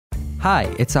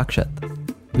Hi, it's Akshat.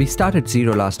 We started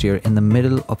Zero last year in the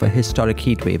middle of a historic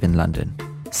heatwave in London.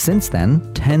 Since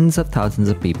then, tens of thousands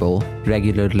of people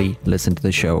regularly listen to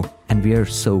the show, and we are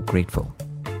so grateful.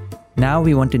 Now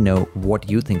we want to know what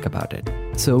you think about it.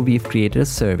 So we've created a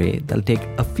survey that'll take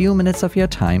a few minutes of your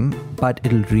time, but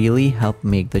it'll really help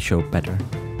make the show better.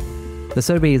 The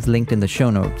survey is linked in the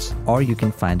show notes, or you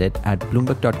can find it at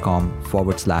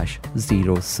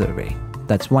bloomberg.com/zero survey.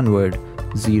 That's one word,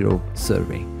 zero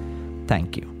survey.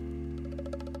 Thank you.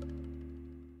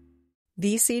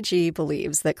 BCG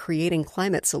believes that creating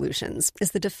climate solutions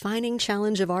is the defining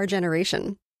challenge of our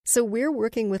generation. So we're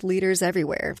working with leaders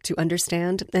everywhere to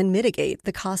understand and mitigate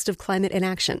the cost of climate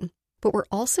inaction. But we're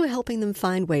also helping them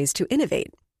find ways to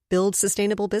innovate, build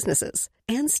sustainable businesses,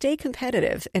 and stay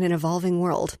competitive in an evolving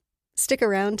world. Stick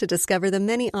around to discover the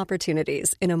many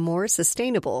opportunities in a more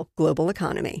sustainable global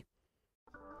economy.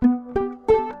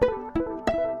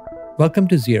 Welcome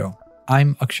to Zero.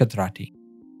 I'm Akshat Rathi.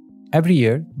 Every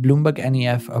year, Bloomberg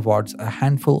NEF awards a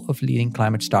handful of leading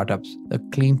climate startups the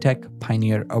Cleantech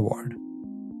Pioneer Award.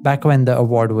 Back when the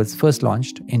award was first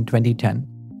launched in 2010,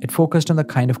 it focused on the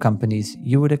kind of companies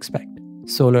you would expect: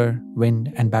 solar,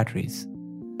 wind, and batteries.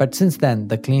 But since then,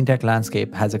 the cleantech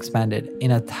landscape has expanded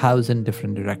in 1,000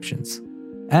 different directions.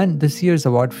 And this year's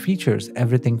award features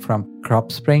everything from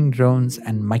crop spraying drones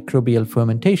and microbial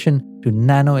fermentation to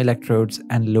nano electrodes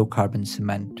and low-carbon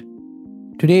cement.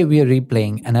 Today, we are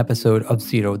replaying an episode of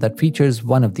Zero that features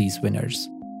one of these winners.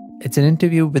 It's an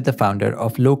interview with the founder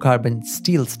of low-carbon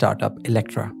steel startup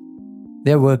Electra.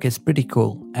 Their work is pretty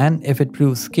cool, and if it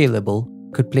proves scalable,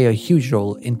 could play a huge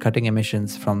role in cutting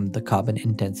emissions from the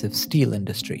carbon-intensive steel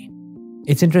industry.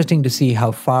 It's interesting to see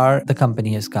how far the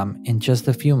company has come in just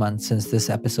a few months since this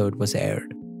episode was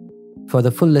aired. For the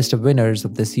full list of winners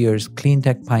of this year's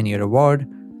Cleantech Pioneer Award,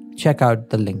 check out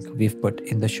the link we've put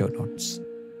in the show notes.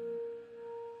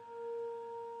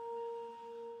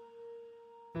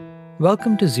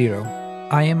 Welcome to Zero.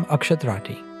 I am Akshat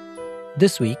Rathi.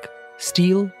 This week,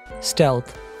 steel,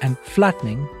 stealth, and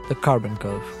flattening the carbon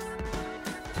curve.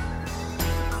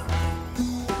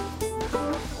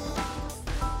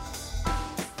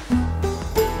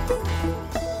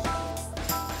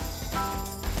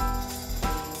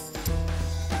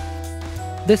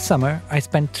 This summer, I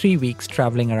spent 3 weeks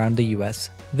traveling around the US,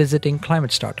 visiting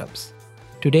climate startups.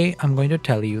 Today, I'm going to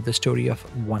tell you the story of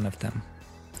one of them.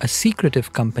 A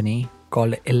secretive company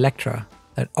called Electra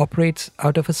that operates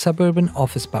out of a suburban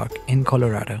office park in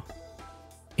Colorado.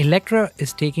 Electra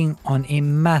is taking on a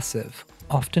massive,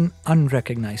 often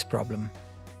unrecognized problem: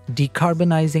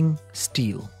 decarbonizing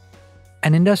steel,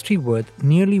 an industry worth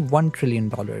nearly $1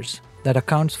 trillion that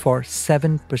accounts for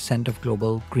 7% of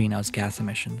global greenhouse gas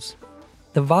emissions.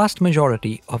 The vast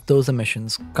majority of those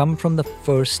emissions come from the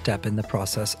first step in the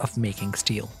process of making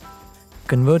steel: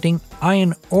 converting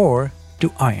iron ore to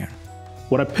iron.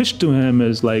 What I pitched to him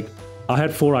is I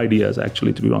had 4 ideas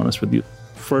actually, to be honest with you.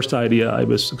 First idea I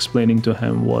was explaining to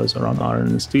him was around iron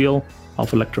and steel,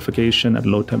 of electrification at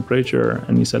low temperature,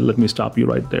 and he said, let me stop you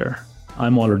right there.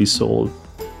 I'm already sold.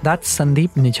 That's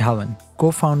Sandeep Nijhawan,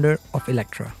 co-founder of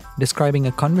Electra, describing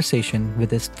a conversation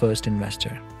with his first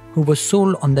investor, who was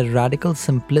sold on the radical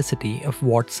simplicity of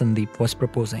what Sandeep was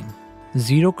proposing: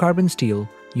 zero carbon steel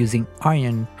using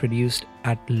iron produced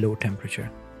at low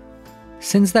temperature.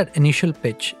 Since that initial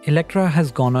pitch, Electra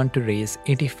has gone on to raise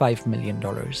 $85 million.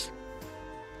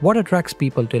 What attracts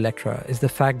people to Electra is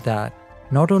the fact that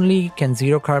not only can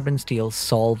zero carbon steel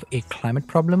solve a climate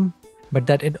problem, but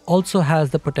that it also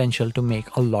has the potential to make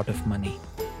a lot of money.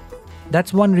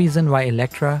 That's one reason why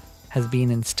Electra has been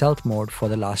in stealth mode for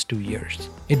the last 2 years.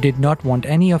 It did not want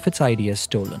any of its ideas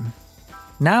stolen.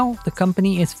 Now the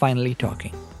company is finally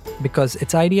talking, because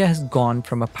its idea has gone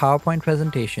from a PowerPoint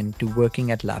presentation to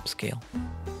working at lab scale.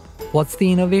 What's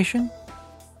the innovation?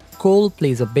 Coal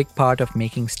plays a big part of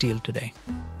making steel today.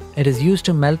 It is used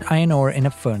to melt iron ore in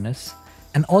a furnace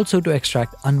and also to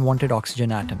extract unwanted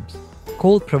oxygen atoms.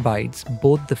 Coal provides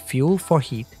both the fuel for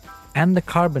heat and the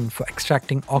carbon for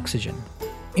extracting oxygen,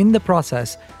 in the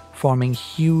process forming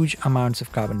huge amounts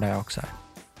of carbon dioxide.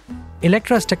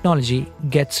 Electra's technology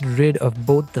gets rid of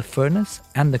both the furnace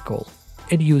and the coal.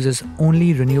 It uses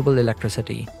only renewable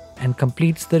electricity and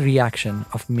completes the reaction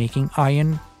of making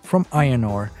iron from iron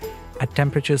ore at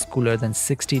temperatures cooler than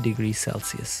 60 degrees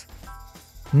Celsius.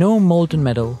 No molten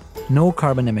metal, no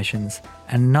carbon emissions,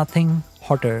 and nothing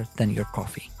hotter than your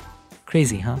coffee.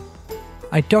 Crazy, huh?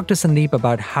 I talked to Sandeep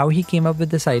about how he came up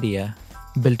with this idea,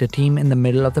 built a team in the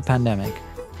middle of the pandemic,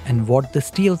 and what the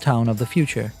steel town of the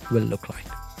future will look like.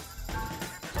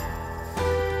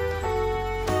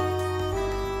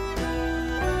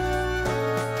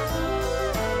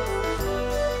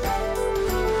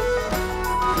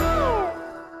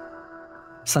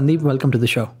 Sandeep, welcome to the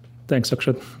show. Thanks,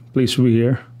 Akshat. Pleased to be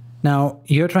here. Now,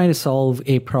 you're trying to solve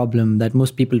a problem that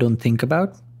most people don't think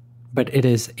about, but it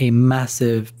is a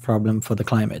massive problem for the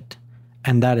climate.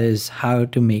 And that is how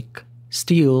to make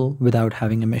steel without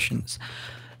having emissions.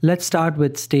 Let's start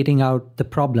with stating out the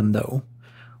problem, though.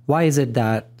 Why is it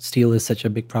that steel is such a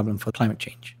big problem for climate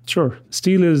change? Sure.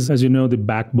 Steel is, as you know, the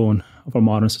backbone of our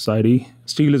modern society.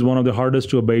 Steel is one of the hardest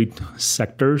to abate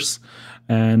sectors,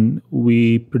 and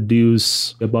we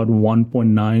produce about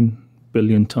 1.9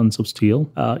 billion tons of steel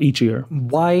each year.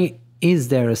 Why is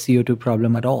there a CO2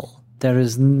 problem at all? There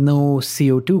is no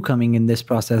CO2 coming in this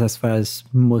process as far as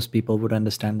most people would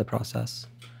understand the process.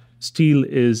 Steel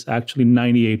is actually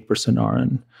 98%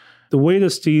 iron. The way the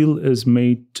steel is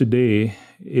made today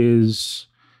is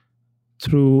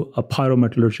through a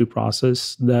pyrometallurgy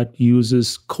process that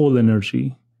uses coal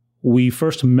energy. We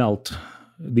first melt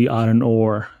the iron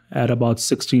ore at about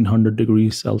 1600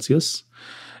 degrees Celsius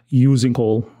using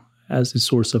coal as a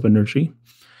source of energy.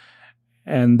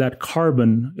 And that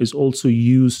carbon is also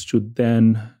used to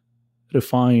then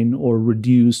refine or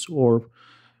reduce or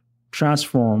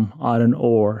transform iron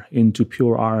ore into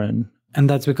pure iron. And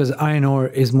that's because iron ore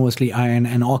is mostly iron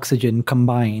and oxygen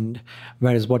combined,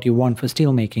 whereas what you want for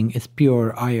steelmaking is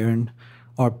pure iron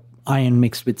or iron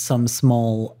mixed with some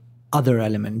small other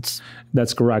elements.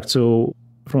 That's correct. So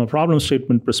from a problem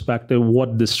statement perspective,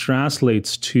 what this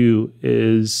translates to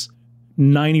is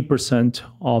 90%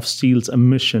 of steel's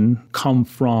emission come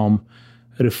from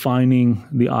refining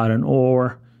the iron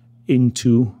ore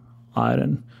into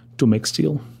iron to make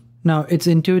steel. Now, it's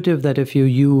intuitive that if you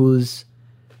use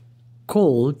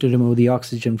coal to remove the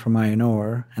oxygen from iron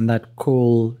ore, and that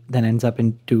coal then ends up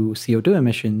into CO2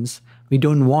 emissions, we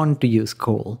don't want to use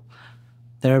coal.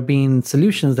 There have been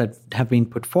solutions that have been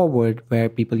put forward where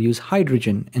people use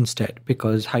hydrogen instead,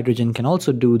 because hydrogen can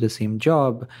also do the same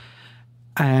job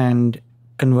and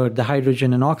convert the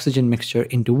hydrogen and oxygen mixture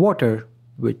into water,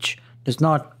 which does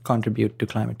not contribute to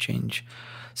climate change.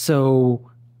 So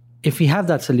if we have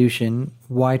that solution,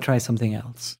 why try something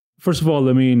else? First of all,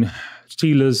 I mean,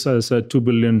 steel is as a 2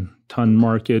 billion ton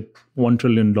market, $1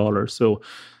 trillion. So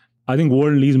I think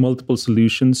world needs multiple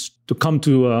solutions to come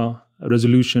to a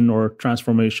resolution or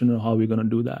transformation of how we're going to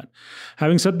do that.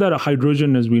 Having said that,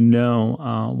 hydrogen, as we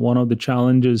know, one of the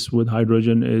challenges with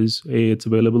hydrogen is its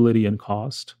availability and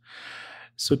cost.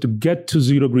 So to get to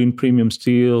zero green premium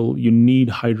steel, you need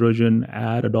hydrogen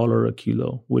at $1 a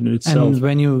kilo within itself. And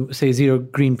when you say zero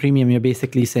green premium, you're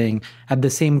basically saying at the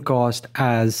same cost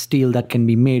as steel that can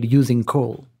be made using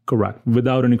coal. Correct,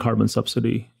 without any carbon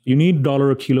subsidy. You need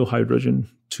 $1 a kilo hydrogen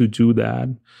to do that.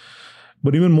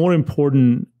 But even more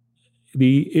important,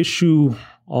 the issue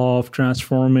of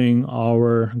transforming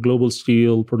our global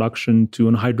steel production to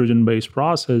a hydrogen-based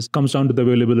process comes down to the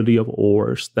availability of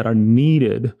ores that are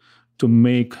needed to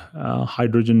make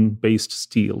hydrogen-based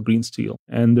steel, green steel.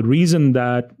 And the reason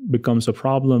that becomes a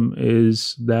problem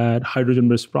is that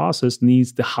hydrogen-based process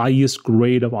needs the highest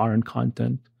grade of iron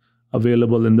content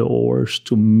available in the ores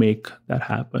to make that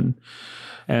happen.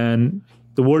 And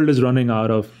the world is running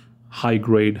out of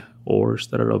high-grade ores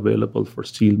that are available for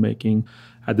steel making.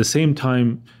 At the same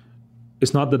time,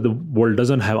 it's not that the world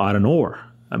doesn't have iron ore.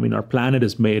 I mean, our planet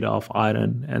is made of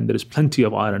iron and there is plenty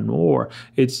of iron ore.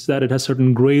 It's that it has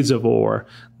certain grades of ore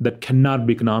that cannot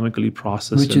be economically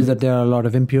processed. Which is that there are a lot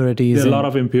of impurities. There are a lot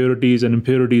of impurities, and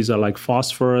impurities are like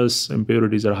phosphorus.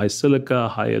 Impurities are high silica,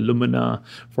 high alumina.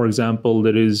 For example,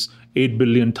 there is 8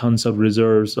 billion tons of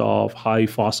reserves of high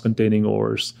phos-containing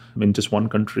ores in just one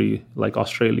country like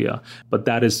Australia. But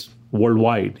that is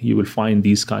worldwide. You will find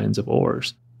these kinds of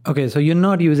ores. Okay, so you're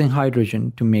not using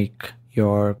hydrogen to make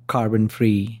your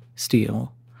carbon-free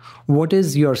steel. What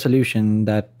is your solution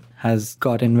that has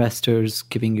got investors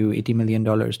giving you $80 million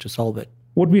to solve it?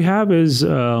 What we have is,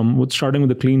 starting with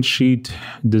the clean sheet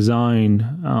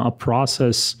design, a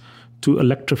process to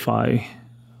electrify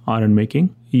iron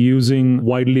making using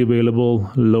widely available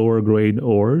lower grade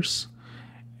ores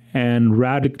and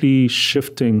radically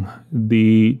shifting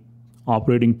the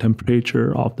operating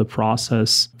temperature of the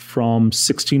process from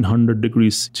 1600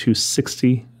 degrees to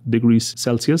 60 degrees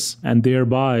Celsius, and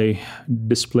thereby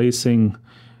displacing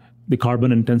the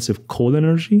carbon-intensive coal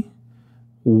energy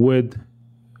with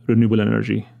renewable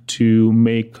energy to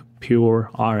make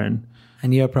pure iron.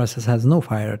 And your process has no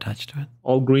fire attached to it.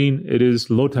 All green, it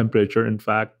is low temperature. In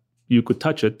fact, you could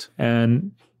touch it.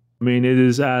 And I mean, it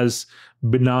is as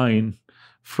benign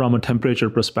from a temperature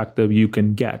perspective you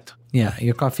can get. Yeah,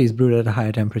 your coffee is brewed at a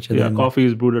higher temperature. Yeah, coffee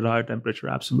is brewed at a higher temperature,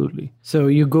 absolutely. So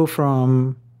you go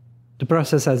from the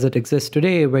process as it exists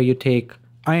today, where you take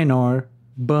iron ore,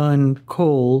 burn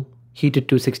coal, heat it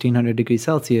to 1600 degrees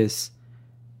Celsius,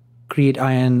 create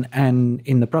iron and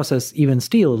in the process, even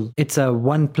steel, it's a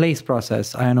one-place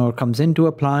process. Iron ore comes into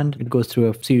a plant, it goes through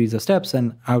a series of steps,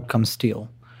 and out comes steel.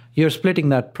 You're splitting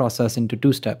that process into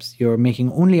two steps. You're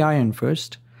making only iron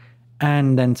first,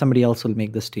 and then somebody else will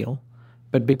make the steel.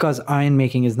 But because iron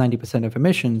making is 90% of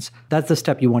emissions, that's the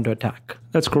step you want to attack.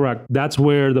 That's correct. That's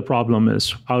where the problem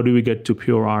is. How do we get to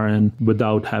pure iron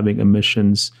without having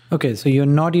emissions? Okay, so you're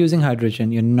not using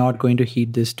hydrogen. You're not going to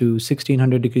heat this to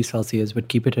 1600 degrees Celsius, but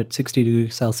keep it at 60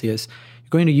 degrees Celsius. You're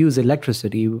going to use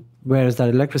electricity. Where is that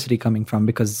electricity coming from?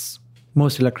 Because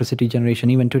most electricity generation,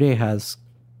 even today, has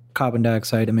carbon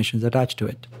dioxide emissions attached to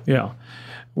it. Yeah.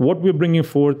 What we're bringing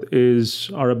forth is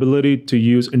our ability to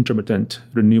use intermittent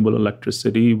renewable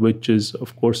electricity, which is,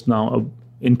 of course, now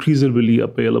increasingly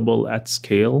available at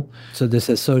scale. So this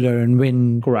is solar and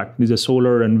wind. Correct. These are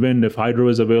solar and wind. If hydro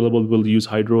is available, we'll use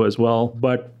hydro as well.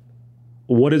 But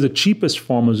what is the cheapest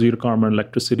form of zero carbon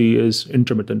electricity is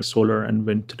intermittent solar and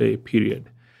wind today, period.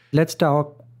 Let's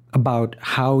talk about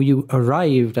how you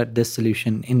arrived at this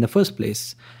solution in the first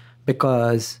place,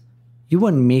 because you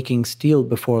weren't making steel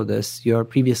before this. Your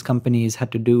previous companies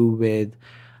had to do with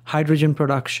hydrogen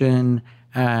production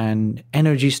and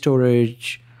energy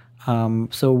storage.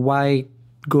 So why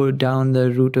go down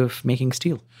the route of making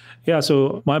steel? Yeah,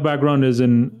 so my background is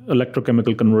in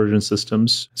electrochemical conversion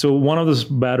systems. So one of the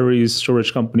battery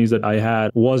storage companies that I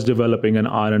had was developing an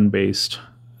iron-based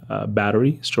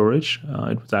battery storage.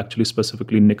 It was actually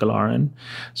specifically nickel iron.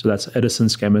 So that's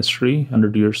Edison's chemistry,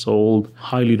 100 years old,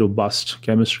 highly robust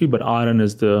chemistry, but iron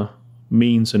is the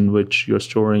means in which you're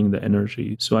storing the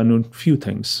energy. So I know a few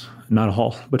things, not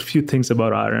all, but a few things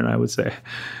about iron, I would say.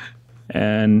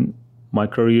 And my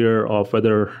career of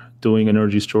whether doing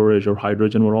energy storage or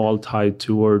hydrogen were all tied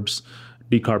towards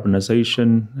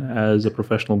decarbonization as a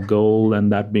professional goal,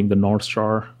 and that being the North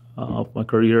Star of my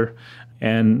career.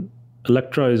 And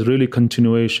Electra is really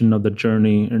continuation of the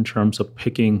journey in terms of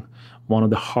picking one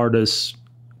of the hardest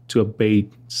to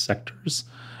abate sectors.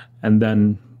 And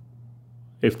then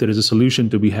if there is a solution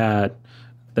to be had,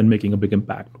 then making a big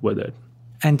impact with it.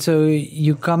 And so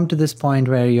you come to this point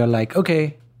where you're like,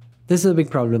 okay, this is a big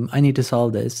problem. I need to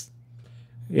solve this.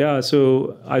 Yeah,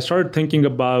 so I started thinking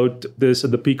about this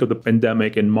at the peak of the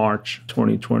pandemic in March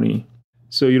 2020.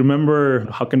 So you remember,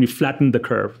 how can we flatten the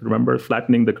curve? Remember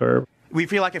flattening the curve? We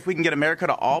feel like if we can get America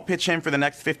to all pitch in for the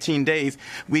next 15 days,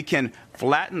 we can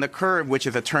flatten the curve, which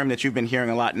is a term that you've been hearing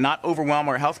a lot, not overwhelm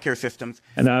our healthcare systems.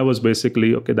 And I was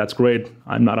basically, okay, that's great.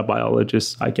 I'm not a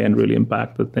biologist. I can't really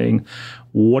impact the thing.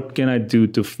 What can I do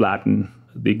to flatten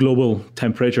the global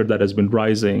temperature that has been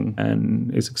rising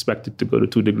and is expected to go to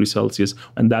 2 degrees Celsius?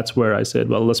 And that's where I said,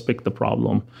 well, let's pick the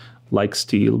problem like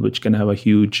steel, which can have a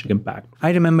huge impact.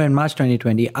 I remember in March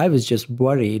 2020, I was just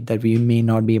worried that we may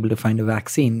not be able to find a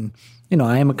vaccine. You know,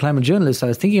 I am a climate journalist. So I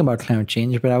was thinking about climate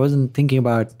change, but I wasn't thinking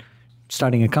about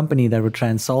starting a company that would try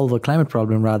and solve a climate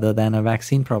problem rather than a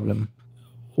vaccine problem.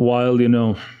 While,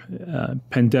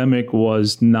 pandemic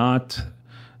was not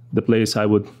the place I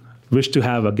would wish to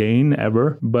have again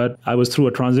ever, but I was through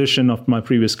a transition of my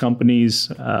previous companies.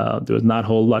 There was not a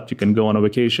whole lot you can go on a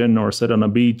vacation or sit on a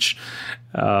beach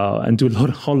and do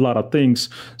a whole lot of things.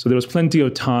 So there was plenty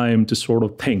of time to sort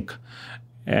of think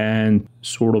and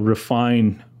sort of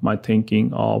refine my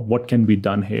thinking of what can be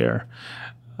done here.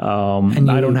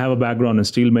 I don't have a background in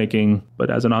steelmaking, but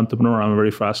as an entrepreneur, I'm a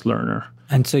very fast learner.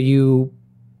 And so you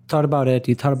thought about it,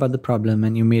 you thought about the problem,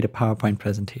 and you made a PowerPoint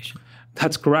presentation.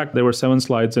 That's correct. There were 7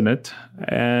 slides in it.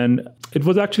 And it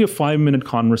was actually a 5-minute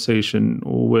conversation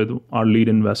with our lead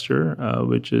investor,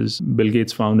 which is Bill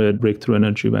Gates founded Breakthrough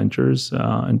Energy Ventures,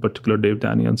 in particular Dave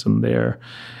Danielson there.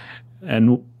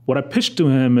 And what I pitched to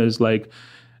him is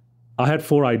I had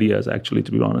 4 ideas, actually,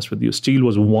 to be honest with you. Steel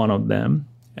was one of them.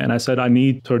 And I said, I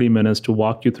need 30 minutes to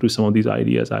walk you through some of these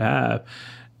ideas I have.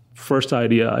 First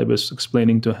idea I was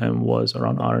explaining to him was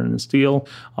around iron and steel,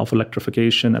 of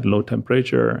electrification at low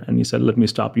temperature. And he said, let me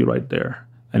stop you right there.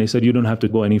 And he said, you don't have to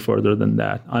go any further than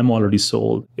that. I'm already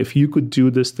sold. If you could do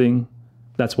this thing,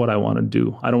 that's what I want to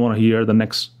do. I don't want to hear the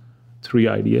next 3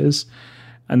 ideas.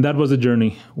 And that was the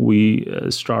journey we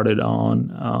started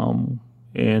on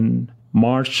in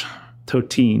March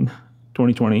 13,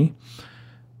 2020,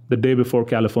 the day before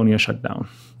California shut down.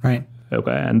 Right.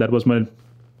 Okay. And that was my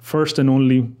first and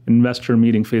only investor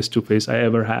meeting face-to-face I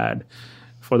ever had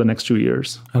for the next 2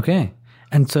 years. Okay.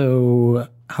 And so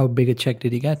how big a check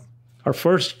did you get? Our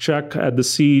first check at the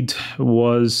seed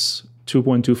was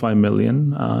 $2.25 million,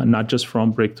 not just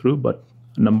from Breakthrough, but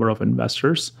a number of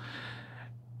investors.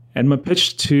 And my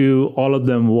pitch to all of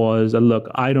them was, look,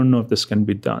 I don't know if this can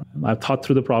be done. I've thought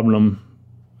through the problem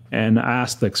and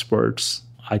asked the experts.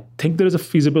 I think there's a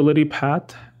feasibility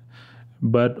path,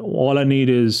 But all I need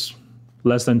is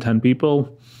less than 10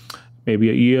 people, maybe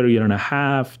a year and a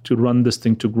half to run this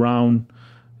thing to ground,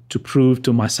 to prove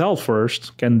to myself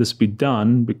first, can this be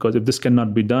done? Because if this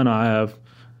cannot be done, I have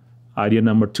idea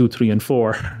number 2, 3, and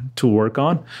 4 to work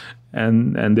on.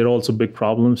 And they're also big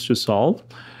problems to solve.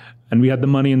 And we had the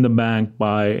money in the bank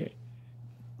by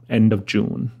end of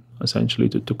June, essentially.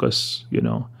 It took us,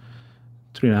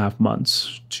 3.5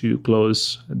 months to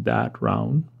close that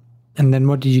round. And then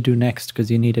what did you do next? Because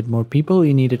you needed more people,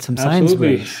 you needed some science.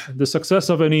 Absolutely. The success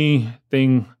of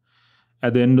anything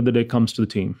at the end of the day comes to the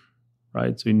team,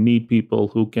 right? So you need people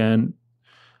who can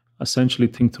essentially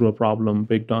think through a problem,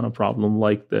 break down a problem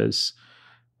like this,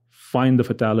 find the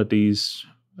fatalities,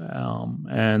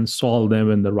 and solve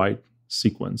them in the right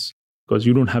sequence. Because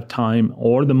you don't have time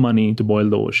or the money to boil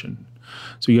the ocean.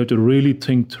 So you have to really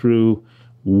think through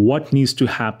what needs to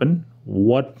happen,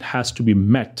 what has to be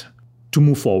met to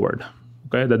move forward,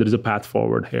 okay? That there is a path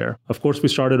forward here. Of course, we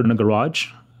started in a garage.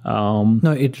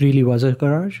 No, it really was a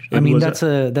garage. I mean, that's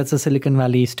a Silicon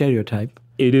Valley stereotype.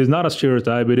 It is not a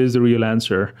stereotype. It is the real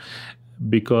answer.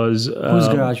 Because whose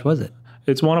garage was it?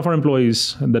 It's one of our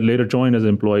employees that later joined as an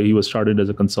employee. He was started as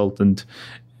a consultant.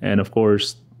 And of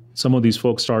course, some of these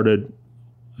folks started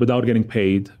without getting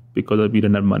paid because we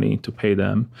didn't have money to pay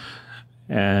them.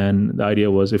 And the idea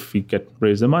was if we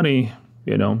raise the money,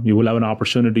 you will have an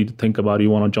opportunity to think about you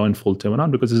want to join full-time or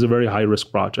not, because it's a very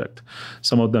high-risk project.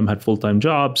 Some of them had full-time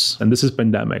jobs, and this is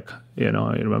pandemic. I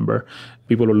remember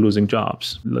people were losing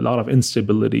jobs, a lot of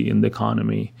instability in the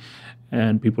economy,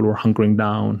 and people were hunkering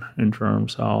down in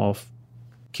terms of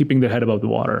keeping their head above the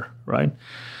water, right?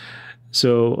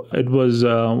 So it was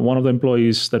one of the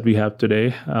employees that we have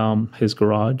today, his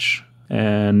garage,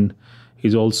 and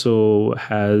he also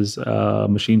has a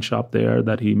machine shop there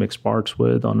that he makes parts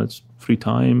with on his free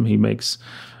time. He makes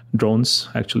drones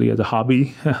actually as a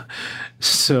hobby.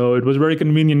 So it was a very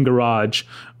convenient garage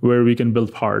where we can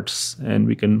build parts and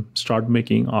we can start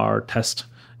making our test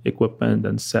equipment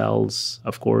and cells.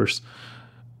 Of course,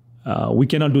 we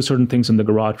cannot do certain things in the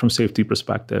garage from safety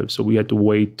perspective. So we had to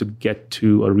wait to get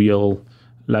to a real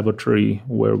laboratory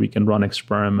where we can run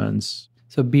experiments.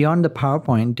 So beyond the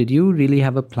PowerPoint, did you really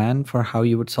have a plan for how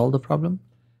you would solve the problem?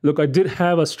 Look, I did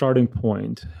have a starting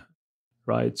point,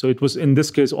 right? So it was, in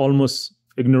this case, almost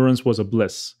ignorance was a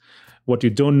bliss. What you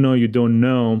don't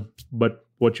know, but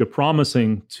what you're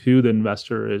promising to the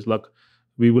investor is, look,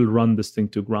 we will run this thing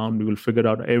to ground. We will figure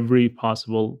out every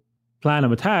possible plan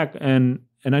of attack. And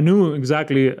I knew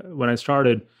exactly when I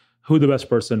started who the best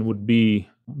person would be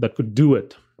that could do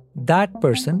it. That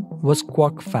person was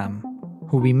Kwok Pham,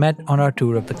 who we met on our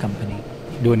tour of the company.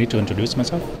 Do I need to introduce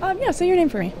myself? Yeah, say your name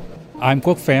for me. I'm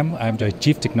Kwok Pham. I'm the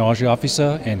Chief Technology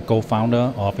Officer and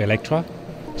co-founder of Electra.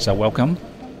 So welcome.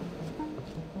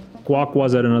 Kwok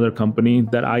was at another company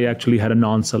that I actually had a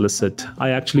non-solicit.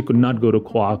 I actually could not go to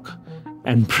Kwok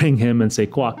and bring him and say,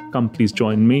 Kwok, come please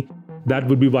join me. That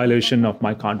would be violation of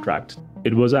my contract.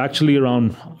 It was actually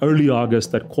around early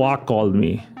August that Kwok called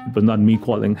me. It was not me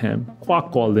calling him.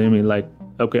 Kwok called him and like,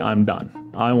 okay, I'm done.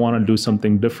 I want to do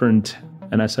something different.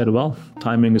 And I said, well,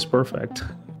 timing is perfect.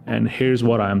 And here's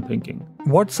what I'm thinking.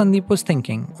 What Sandeep was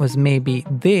thinking was maybe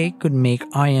they could make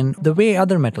iron the way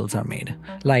other metals are made,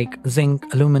 like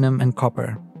zinc, aluminum, and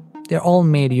copper. They're all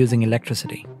made using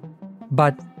electricity.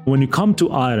 But when you come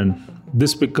to iron,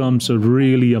 this becomes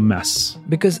really a mess.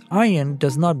 Because iron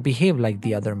does not behave like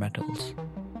the other metals.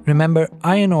 Remember,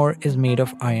 iron ore is made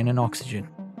of iron and oxygen.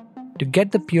 To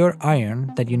get the pure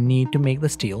iron that you need to make the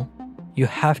steel, you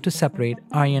have to separate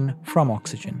iron from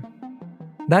oxygen.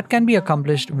 That can be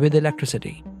accomplished with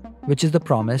electricity, which is the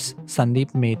promise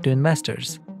Sandeep made to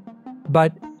investors.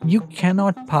 But you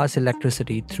cannot pass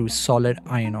electricity through solid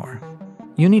iron ore.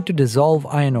 You need to dissolve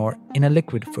iron ore in a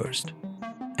liquid first,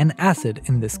 an acid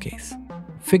in this case.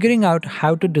 Figuring out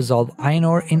how to dissolve iron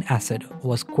ore in acid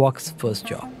was Kwok's first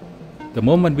job. The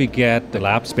moment we get the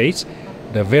lab space,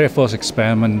 the very first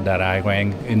experiment that I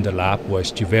ran in the lab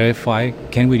was to verify,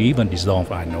 can we even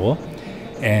dissolve iron ore?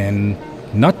 And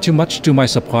not too much to my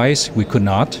surprise, we could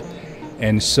not.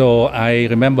 And so I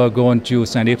remember going to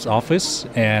Sandeep's office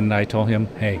and I told him,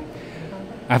 hey,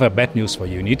 I have a bad news for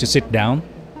you. You need to sit down.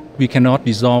 We cannot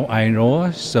dissolve iron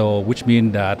ore, so which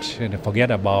means that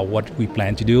forget about what we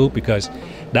plan to do, because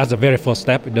that's the very first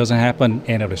step. It doesn't happen,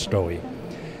 end of the story.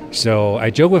 So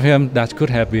I joke with him that could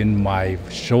have been my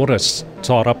shortest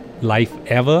startup life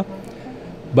ever.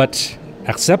 But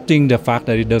accepting the fact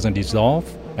that it doesn't dissolve,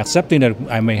 accepting that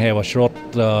I may have a short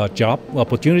job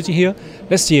opportunity here,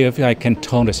 let's see if I can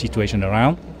turn the situation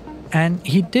around. And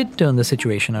he did turn the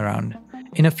situation around.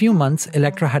 In a few months,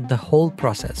 Electra had the whole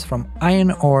process from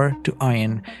iron ore to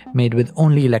iron made with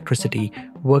only electricity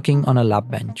working on a lab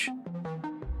bench.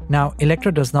 Now,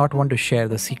 Electra does not want to share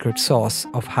the secret sauce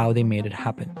of how they made it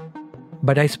happen.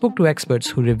 But I spoke to experts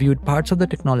who reviewed parts of the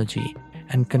technology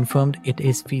and confirmed it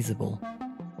is feasible.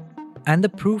 And the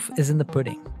proof is in the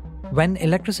pudding. When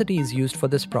electricity is used for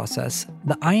this process,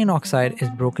 the iron oxide is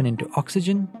broken into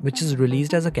oxygen, which is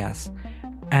released as a gas,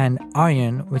 and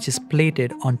iron, which is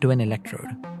plated onto an electrode.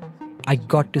 I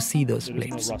got to see those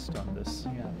plates. There's no rust on this.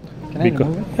 Can I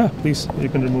remove it? Yeah, please, you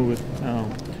can remove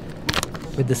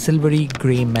it. With the silvery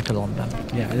grey metal on them.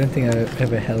 Yeah, I don't think I've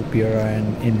ever held pure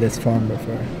iron in this form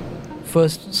before.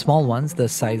 First, small ones the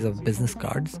size of business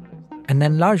cards, and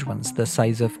then large ones the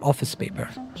size of office paper.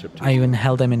 I even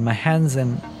held them in my hands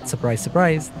and, surprise,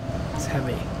 surprise, It's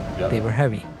heavy. they were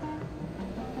heavy.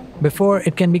 Before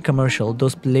it can be commercial,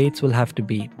 those plates will have to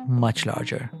be much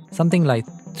larger, something like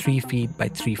 3 feet by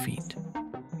 3 feet.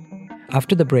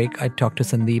 After the break, I talked to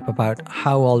Sandeep about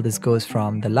how all this goes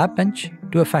from the lab bench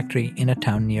to a factory in a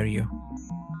town near you.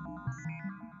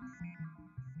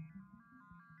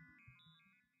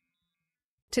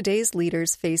 Today's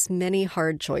leaders face many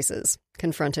hard choices,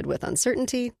 confronted with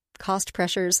uncertainty, cost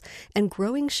pressures, and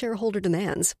growing shareholder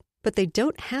demands. But they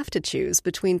don't have to choose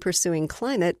between pursuing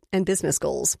climate and business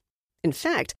goals. In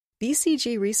fact,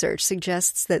 BCG research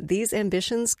suggests that these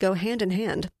ambitions go hand in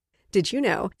hand. Did you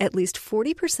know at least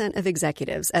 40% of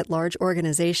executives at large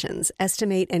organizations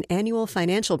estimate an annual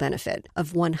financial benefit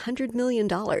of $100 million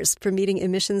for meeting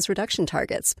emissions reduction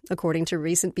targets, according to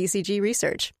recent BCG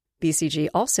research? BCG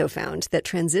also found that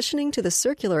transitioning to the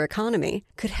circular economy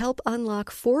could help unlock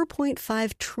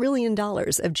 $4.5 trillion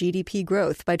of GDP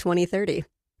growth by 2030.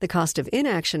 The cost of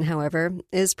inaction, however,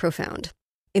 is profound.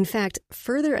 In fact,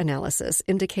 further analysis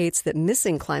indicates that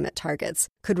missing climate targets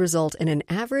could result in an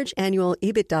average annual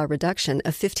EBITDA reduction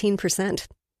of 15%.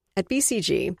 At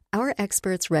BCG, our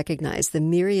experts recognize the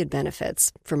myriad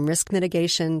benefits, from risk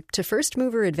mitigation to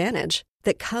first-mover advantage,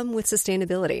 that come with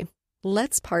sustainability.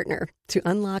 Let's partner to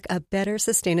unlock a better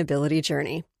sustainability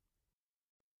journey.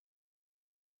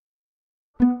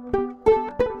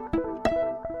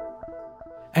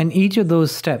 And each of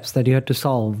those steps that you had to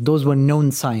solve, those were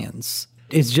known science.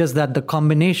 It's just that the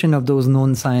combination of those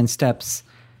known science steps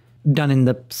done in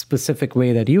the specific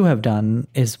way that you have done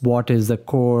is what is the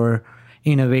core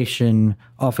innovation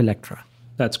of Electra.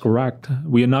 That's correct.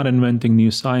 We are not inventing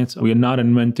new science. We are not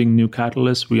inventing new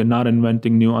catalysts. We are not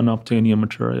inventing new unobtainium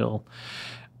material.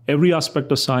 Every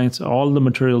aspect of science, all the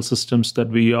material systems that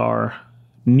we are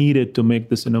needed to make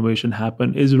this innovation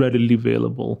happen is readily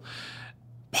available.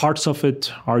 Parts of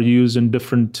it are used in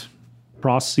different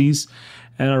processes.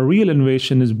 And our real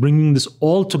innovation is bringing this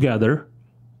all together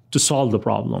to solve the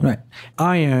problem. Right.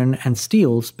 Iron and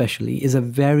steel especially is a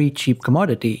very cheap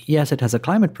commodity. Yes, it has a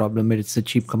climate problem, but it's a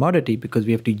cheap commodity because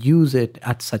we have to use it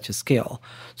at such a scale.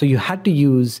 So you had to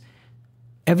use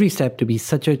every step to be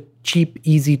such a cheap,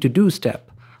 easy to do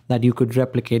step that you could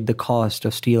replicate the cost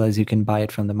of steel as you can buy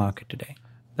it from the market today.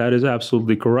 That is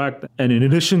absolutely correct. And in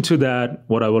addition to that,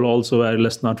 what I will also add,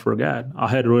 let's not forget, I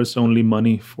had raised only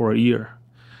money for a year.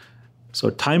 So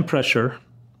time pressure,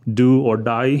 do or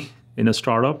die in a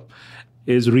startup,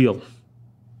 is real.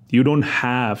 You don't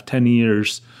have 10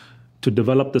 years to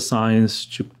develop the science,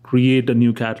 to create a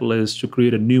new catalyst, to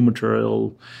create a new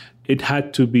material. It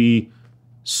had to be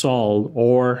solved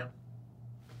or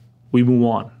we move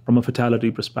on from a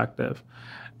fatality perspective.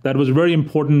 That was very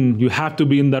important. You have to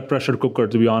be in that pressure cooker,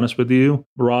 to be honest with you,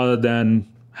 rather than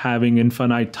having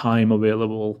infinite time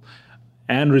available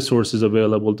and resources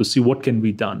available to see what can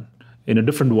be done in a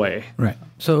different way. Right.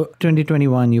 So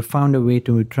 2021, you found a way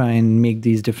to try and make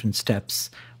these different steps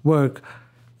work.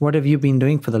 What have you been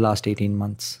doing for the last 18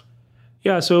 months?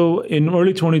 Yeah, so in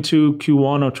early 22,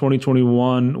 Q1 of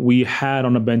 2021, we had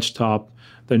on a benchtop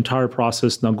the entire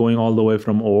process now going all the way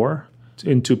from ore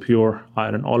into pure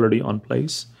iron already on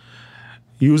place.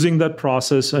 Using that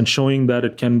process and showing that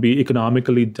it can be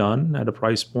economically done at a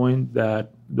price point that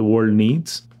the world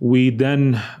needs, we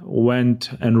then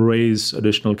went and raised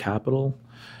additional capital.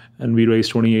 And we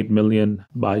raised $28 million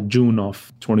by June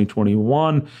of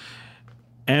 2021.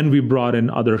 And we brought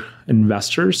in other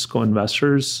investors,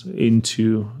 co-investors,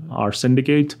 into our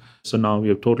syndicate. So now we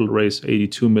have total raised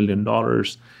 $82 million.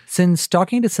 Since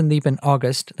talking to Sandeep in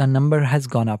August, the number has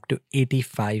gone up to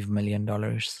 $85 million.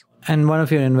 And one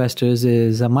of your investors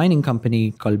is a mining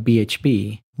company called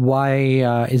BHP. Why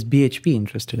is BHP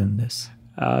interested in this?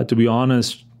 To be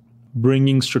honest,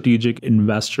 bringing strategic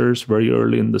investors very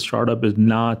early in the startup is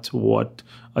not what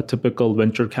a typical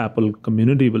venture capital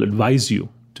community will advise you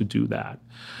to do that.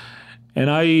 And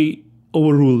I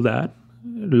overruled that.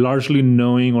 largely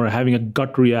knowing or having a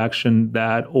gut reaction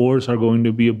that ores are going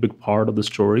to be a big part of the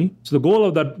story. So the goal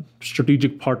of that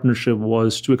strategic partnership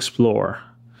was to explore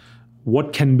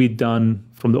what can be done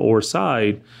from the ore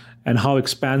side and how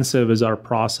expansive is our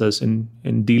process in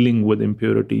dealing with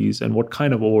impurities and what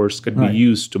kind of ores can be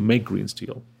used to make green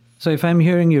steel. So if I'm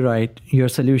hearing you right, your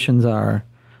solutions are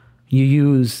you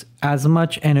use as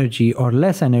much energy or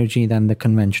less energy than the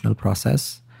conventional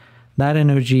process. That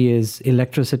energy is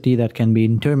electricity that can be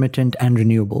intermittent and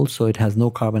renewable, so it has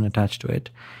no carbon attached to it.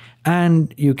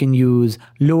 And you can use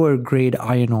lower grade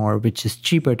iron ore, which is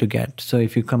cheaper to get. So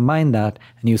if you combine that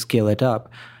and you scale it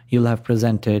up, you'll have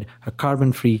presented a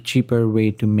carbon-free, cheaper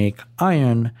way to make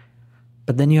iron,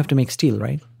 but then you have to make steel,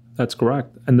 right? That's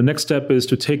correct. And the next step is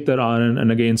to take that iron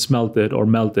and again smelt it or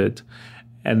melt it,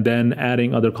 and then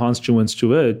adding other constituents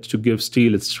to it to give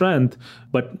steel its strength.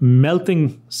 But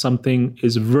melting something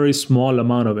is a very small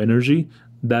amount of energy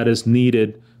that is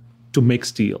needed to make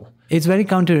steel. It's very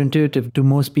counterintuitive to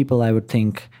most people, I would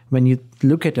think. When you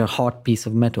look at a hot piece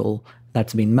of metal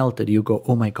that's been melted, you go,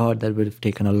 oh my God, that would have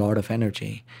taken a lot of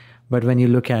energy. But when you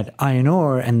look at iron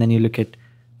ore and then you look at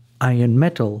iron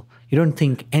metal, you don't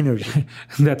think energy.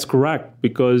 That's correct,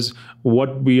 because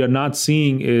what we are not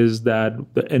seeing is that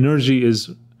the energy is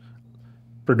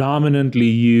predominantly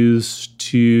used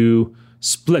to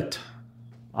split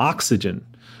oxygen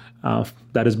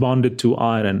that is bonded to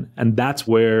iron, and that's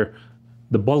where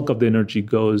the bulk of the energy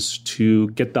goes to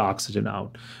get the oxygen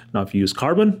out. Now, if you use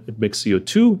carbon, it makes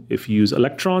CO2. If you use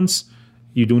electrons,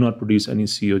 you do not produce any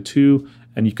CO2,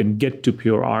 and you can get to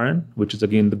pure iron, which is,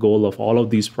 again, the goal of all of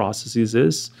these processes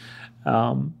is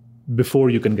before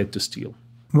you can get to steel.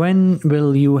 When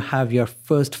will you have your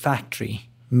first factory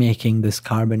making this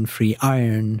carbon-free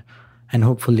iron and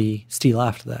hopefully steel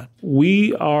after that?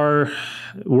 We are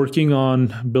working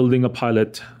on building a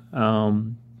pilot,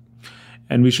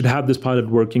 and we should have this pilot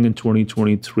working in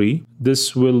 2023.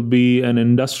 This will be an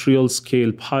industrial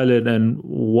scale pilot, and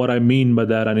what I mean by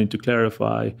that, I need to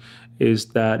clarify, is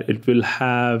that it will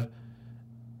have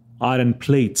iron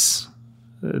plates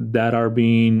that are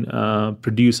being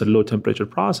produced at low temperature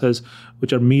process,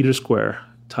 which are meter square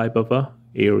type of a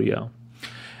area.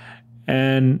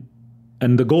 And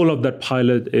the goal of that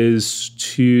pilot is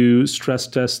to stress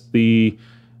test the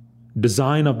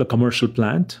design of the commercial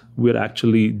plant we're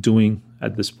actually doing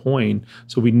at this point.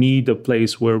 So we need a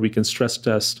place where we can stress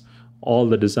test all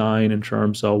the design in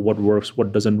terms of what works,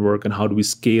 what doesn't work, and how do we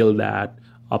scale that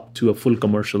up to a full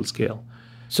commercial scale.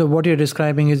 So what you're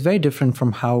describing is very different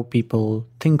from how people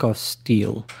think of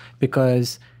steel,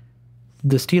 because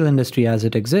the steel industry as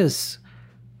it exists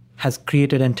has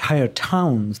created entire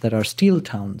towns that are steel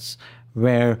towns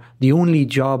where the only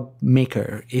job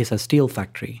maker is a steel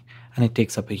factory. And it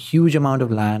takes up a huge amount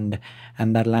of land,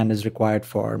 and that land is required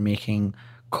for making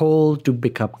coal to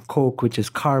pick up coke, which is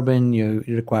carbon. You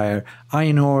require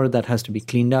iron ore that has to be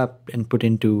cleaned up and put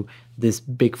into this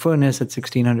big furnace at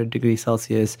 1600 degrees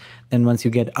Celsius. Then once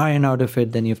you get iron out of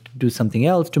it, then you have to do something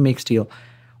else to make steel.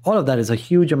 All of that is a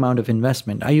huge amount of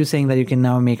investment. Are you saying that you can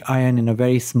now make iron in a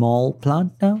very small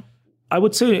plant now? I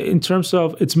would say in terms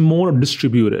of it's more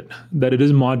distributed, that it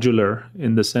is modular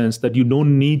in the sense that you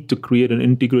don't need to create an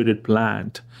integrated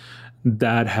plant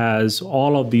that has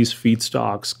all of these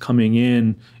feedstocks coming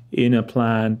in a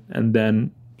plant, and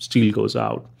then steel goes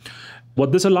out.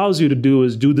 What this allows you to do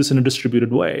is do this in a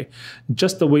distributed way,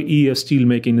 just the way EAF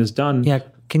steelmaking is done. Yeah,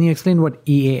 can you explain what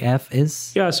EAF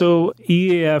is? Yeah, so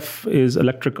EAF is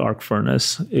electric arc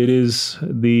furnace. It is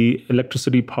the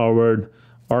electricity-powered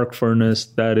arc furnace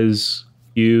that is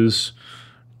used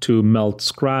to melt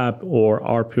scrap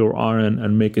or pure iron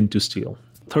and make into steel.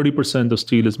 30% of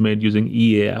steel is made using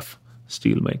EAF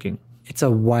steel making. It's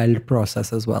a wild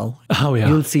process as well. Oh, yeah.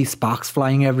 You'll see sparks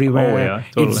flying everywhere. Oh, yeah,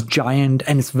 totally. It's giant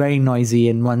and it's very noisy.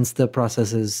 And once the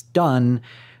process is done,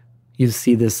 you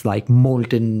see this like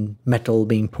molten metal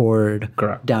being poured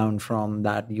down from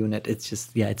that unit. It's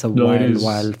just, it's a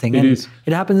wild thing. It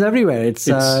happens everywhere. It's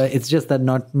just that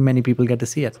not many people get to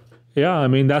see it. Yeah, I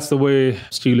mean, that's the way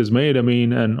steel is made. I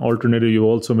mean, an alternative, you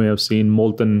also may have seen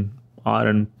molten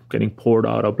iron getting poured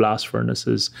out of blast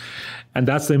furnaces. And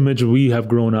that's the image we have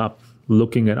grown up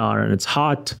looking at iron. It's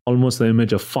hot, almost the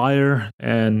image of fire.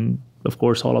 And of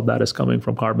course, all of that is coming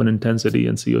from carbon intensity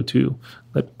and CO2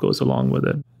 that goes along with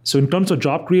it. So in terms of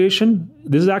job creation,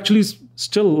 this is actually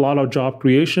still a lot of job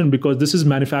creation because this is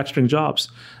manufacturing jobs.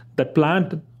 That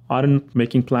plant, iron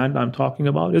making plant I'm talking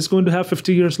about, is going to have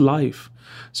 50 years life.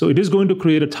 So it is going to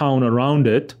create a town around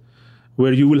it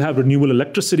where you will have renewable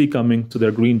electricity coming to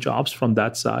their green jobs from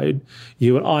that side.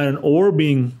 You have iron ore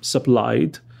being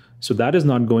supplied, so that is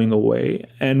not going away.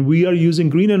 And we are using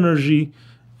green energy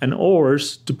and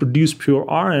ores to produce pure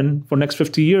iron for next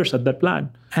 50 years at that plant.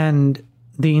 And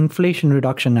the Inflation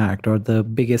Reduction Act, or the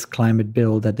biggest climate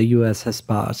bill that the US has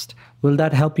passed, will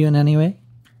that help you in any way?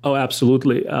 Oh,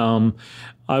 absolutely.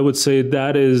 I would say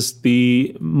that is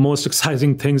the most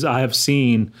exciting things I have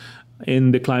seen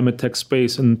in the climate tech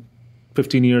space in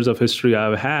 15 years of history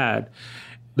I've had.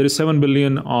 There is $7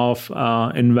 billion of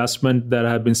investment that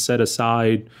have been set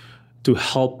aside to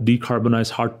help decarbonize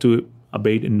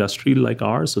hard-to-abate industry like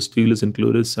ours. So steel is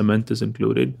included, cement is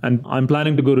included. And I'm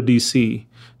planning to go to DC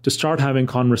to start having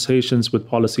conversations with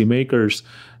policymakers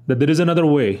that there is another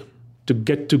way to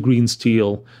get to green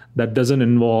steel that doesn't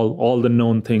involve all the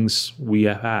known things we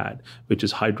have had, which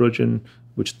is hydrogen,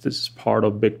 which this is part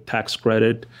of big tax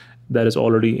credit that is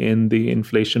already in the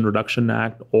Inflation Reduction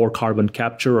Act, or carbon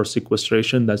capture or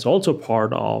sequestration that's also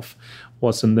part of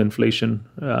what's in the Inflation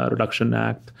Reduction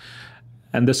Act.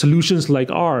 And the solutions like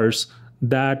ours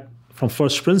that from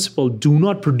first principle do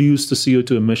not produce the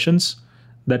CO2 emissions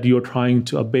that you're trying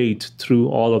to abate through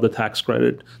all of the tax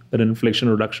credit that Inflation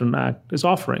Reduction Act is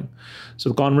offering. So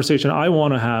the conversation I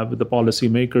want to have with the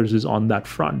policymakers is on that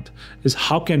front, is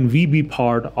how can we be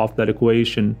part of that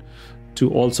equation to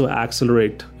also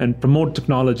accelerate and promote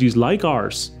technologies like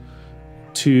ours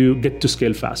to get to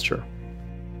scale faster.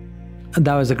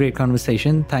 That was a great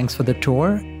conversation. Thanks for the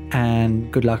tour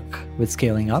and good luck with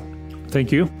scaling up.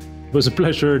 Thank you. It was a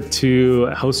pleasure to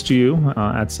host you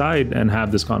at Side and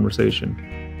have this conversation.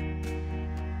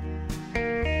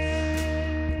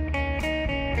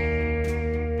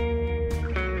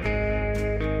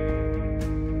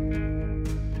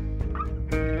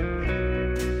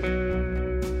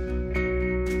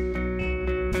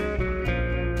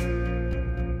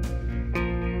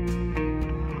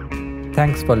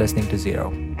 Thanks for listening to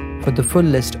Zero. For the full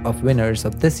list of winners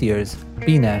of this year's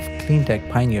BNEF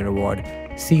Cleantech Pioneer Award,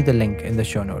 see the link in the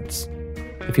show notes.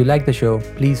 If you like the show,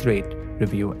 please rate,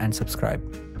 review, and subscribe.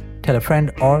 Tell a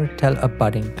friend or tell a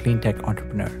budding cleantech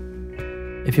entrepreneur.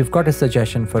 If you've got a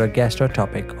suggestion for a guest or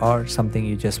topic or something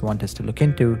you just want us to look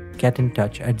into, get in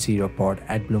touch at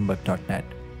zeropod@bloomberg.net.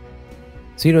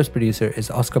 Zero's producer is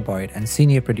Oscar Boyd and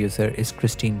senior producer is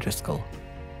Christine Driscoll.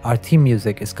 Our theme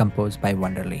music is composed by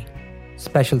Wonderly.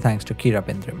 Special thanks to Kira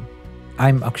Bindram.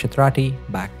 I'm Akshat Rati,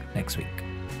 back next week.